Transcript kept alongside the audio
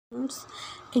Students,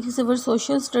 it is our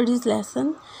social studies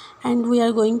lesson, and we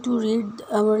are going to read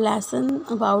our lesson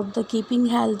about the keeping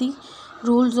healthy,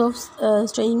 rules of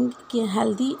staying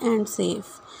healthy and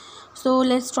safe. So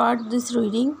let's start this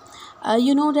reading.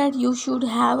 You know that you should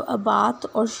have a bath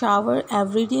or shower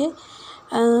every day.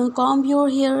 Comb your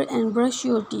hair and brush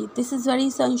your teeth. This is very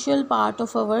essential part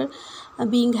of our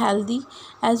being healthy.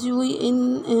 As you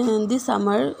in the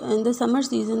summer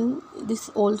season, this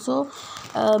also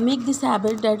make this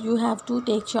habit that you have to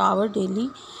take shower daily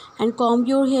and comb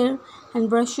your hair and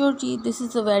brush your teeth. This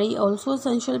is a very also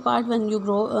essential part. When you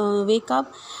wake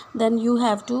up, then you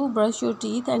have to brush your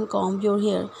teeth and comb your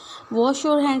hair. Wash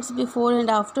your hands before and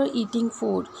after eating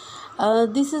food.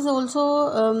 This is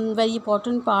also very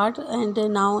important part, and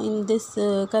now in this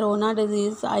corona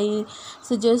disease, I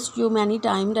suggest you many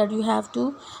times that you have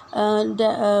to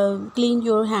clean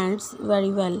your hands very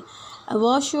well.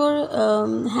 Wash your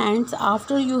hands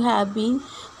after you have been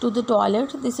to the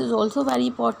toilet. This is also very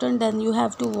important. Then you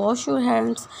have to wash your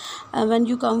hands when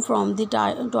you come from the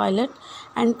toilet,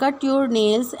 and cut your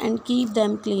nails and keep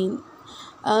them clean.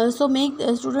 So make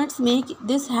students make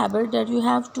this habit that you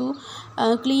have to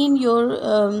clean your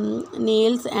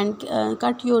nails and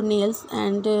cut your nails,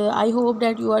 and I hope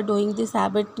that you are doing this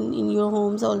habit in your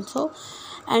homes also.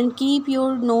 And keep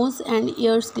your nose and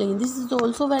ears clean. This is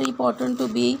also very important to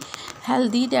be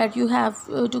healthy, that you have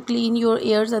to clean your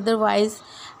ears, otherwise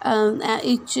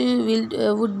itch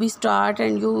will would be start,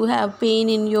 and you have pain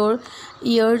in your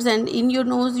ears, and in your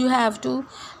nose you have to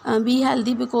be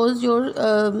healthy, because your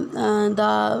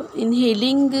the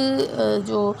inhaling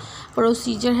जो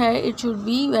procedure है, it should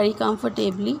be very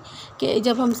comfortably, कि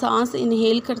जब हम सांस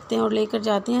inhale करते हैं और लेकर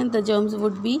जाते हैं, the germs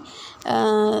would be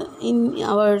in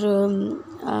our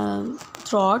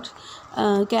throat,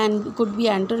 could be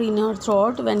enter in your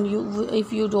throat when you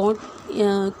if you don't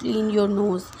clean your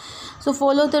nose. So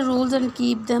follow the rules and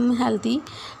keep them healthy.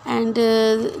 And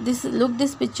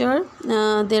this picture,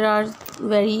 there are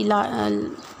very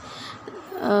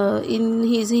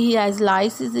he has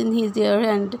lice in his ear,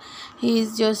 and he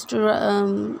is just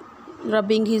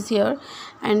rubbing his hair.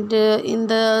 And in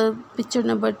the picture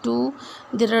number 2,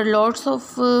 there are lots of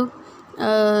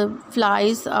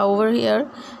flies over here.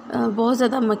 बहुत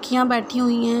ज़्यादा मक्खियाँ बैठी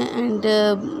हुई हैं, and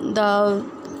the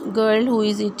girl who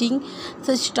is eating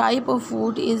such type of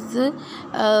food is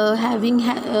having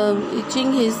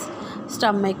itching his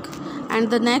stomach. And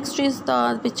the next is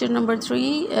the picture number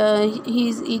 3. He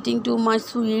is eating too much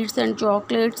sweets and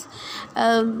chocolates,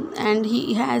 and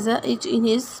he has a itch in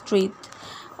his teeth.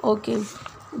 Okay.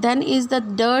 Then is the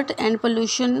dirt and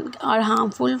pollution are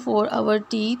harmful for our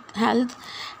teeth health,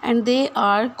 and they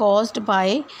are caused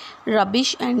by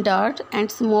rubbish and dirt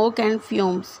and smoke and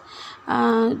fumes.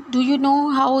 Do you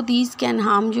know how these can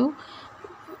harm you?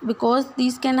 Because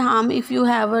these can harm if you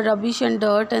have a rubbish and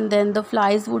dirt, and then the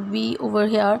flies would be over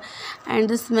here, and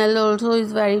the smell also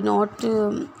is very not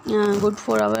good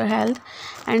for our health.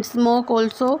 And smoke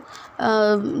also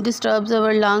disturbs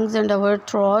our lungs and our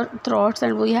throats,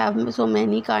 and we have so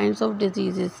many kinds of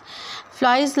diseases.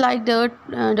 Flies like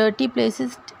dirty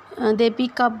places. They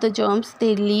pick up the germs,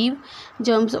 they leave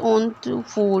germs on to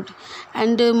food.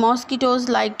 And mosquitoes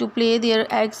like to play their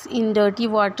eggs in dirty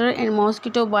water, and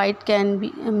mosquito bite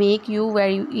can make you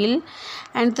very ill.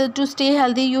 And to stay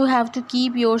healthy, you have to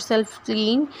keep yourself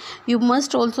clean. You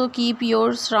must also keep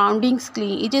your surroundings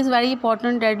clean. It is very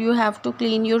important that you have to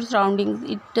clean your surroundings.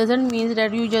 It doesn't mean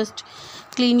that you just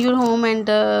clean your home and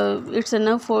it's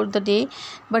enough for the day,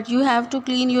 but you have to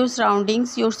clean your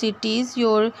surroundings, your cities,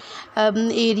 your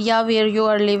area where you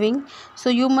are living. So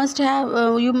you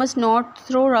must not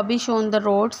throw rubbish on the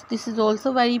roads. This is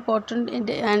also very important,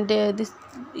 and this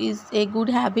is a good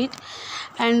habit.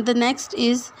 And the next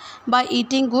is by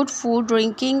eating good food,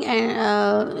 drinking,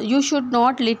 and you should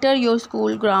not litter your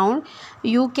school ground.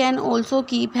 You can also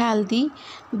keep healthy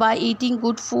by eating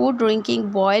good food,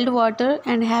 drinking boiled water,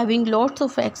 and having lots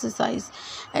of exercise.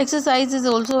 Exercise is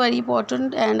also very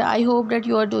important, and I hope that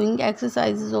you are doing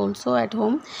exercises also at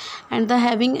home, and the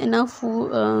having enough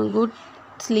good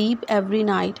sleep every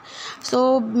night.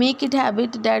 So make it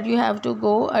habit that you have to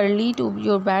go early to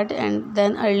your bed and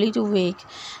then early to wake,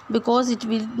 because it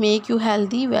will make you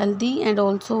healthy, wealthy, and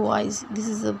also wise. This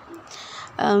is a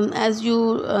as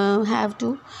you have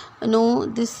to know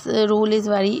this rule is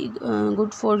very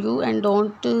good for you, and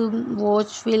don't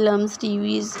watch films,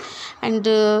 tvs, and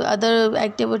other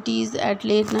activities at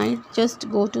late night. Just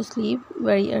go to sleep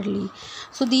very early.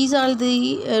 So these are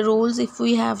the rules. If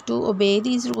we have to obey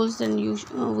these rules, then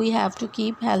we have to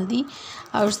keep healthy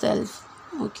ourselves.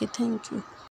 Okay, thank you.